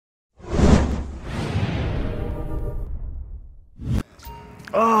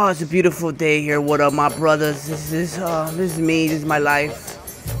Oh, it's a beautiful day here. What up, my brothers? This is me. This is my life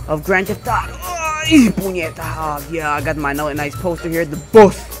of Grand Theft Auto. Puñeta. Yeah, I got my nice poster here. The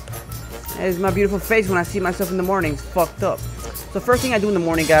boss. It's my beautiful face when I see myself in the morning. It's fucked up. So first thing I do in the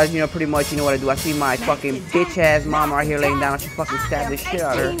morning, guys, pretty much, what I do. I see my fucking bitch ass mom right here laying down. She fucking stabbed the shit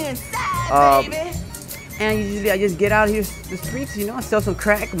out of her. And usually I just get out here the streets, sell some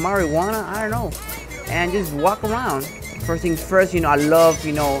crack, marijuana, I don't know, and just walk around. First things first, I love,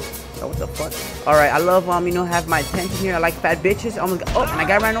 oh, what the fuck? All right, I love, have my attention here. I like fat bitches. Oh, and I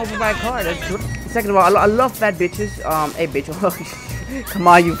got ran over by a car. That's good. Second of all, I love fat bitches. Hey, bitch, come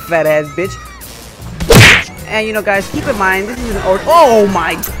on, you fat ass bitch. And guys, keep in mind, this is an order. Oh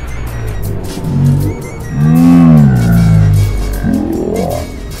my.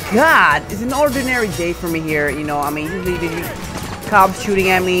 God, it's an ordinary day for me here. Usually cops shooting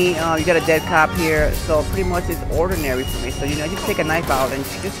at me. You got a dead cop here, so pretty much it's ordinary for me. So I just take a knife out and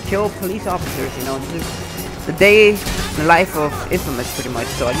just kill police officers. This is the day in the life of Infamous, pretty much.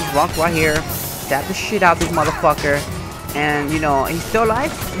 So I just walk right here, stab the shit out this motherfucker, and he's still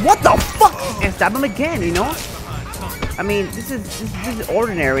alive. What the fuck? And stab him again. This is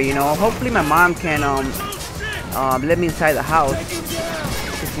ordinary. Hopefully my mom can let me inside the house.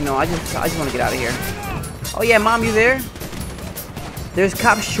 I just want to get out of here. Oh yeah, mom, you there? There's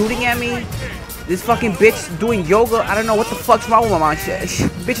cops shooting at me. This fucking bitch doing yoga. I don't know what the fuck's wrong with my mom.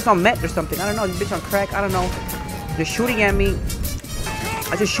 Bitch is on meth or something. I don't know. This bitch on crack. I don't know. They're shooting at me.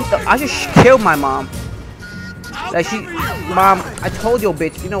 I just killed my mom. Mom, I told you,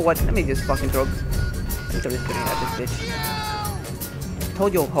 bitch. You know what? Let me just fucking throw this thing at this bitch.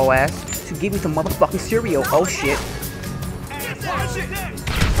 Told your hoe ass to give me some motherfucking cereal. Oh shit.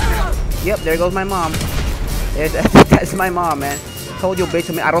 Yep, there goes my mom. That's my mom, man. Told you, bitch.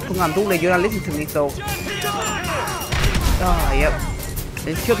 Arroz con gandules. You don't listen to me, so. Oh, yep.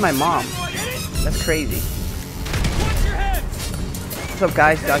 They killed my mom. That's crazy. What's up,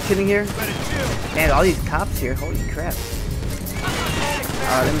 guys? Y'all chilling here? Man, all these cops here. Holy crap.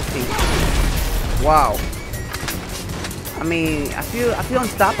 Let me see. Wow. I feel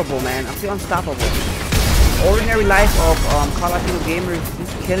unstoppable, man. I feel unstoppable. Ordinary life of Call of Duty gamers,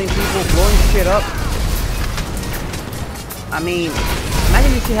 just killing people, blowing shit up.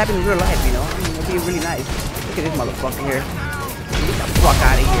 Imagine this shit happen in real life, it'd be really nice. Look at this motherfucker here. Get the fuck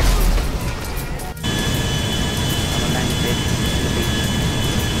out of here.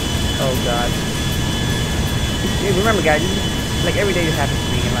 Oh god. Yeah, remember, guys, like every day this happens to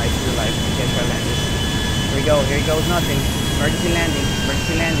me in life, real life. You can't try to land this. Here he goes, nothing. Emergency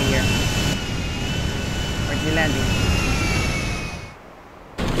landing here. Landing.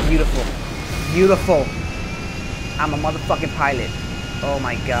 Beautiful. I'm a motherfucking pilot. Oh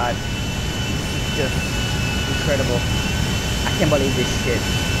my god. Just incredible. I can't believe this shit.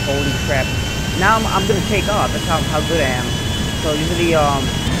 Holy crap. Now I'm gonna take off. That's how good I am. So usually I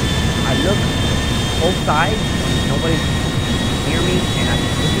look both sides. Nobody's near me, and I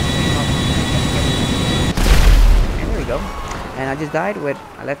just look this thing up. And there we go. And I just died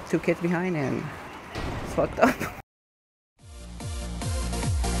I left 2 kids behind, and fucked up.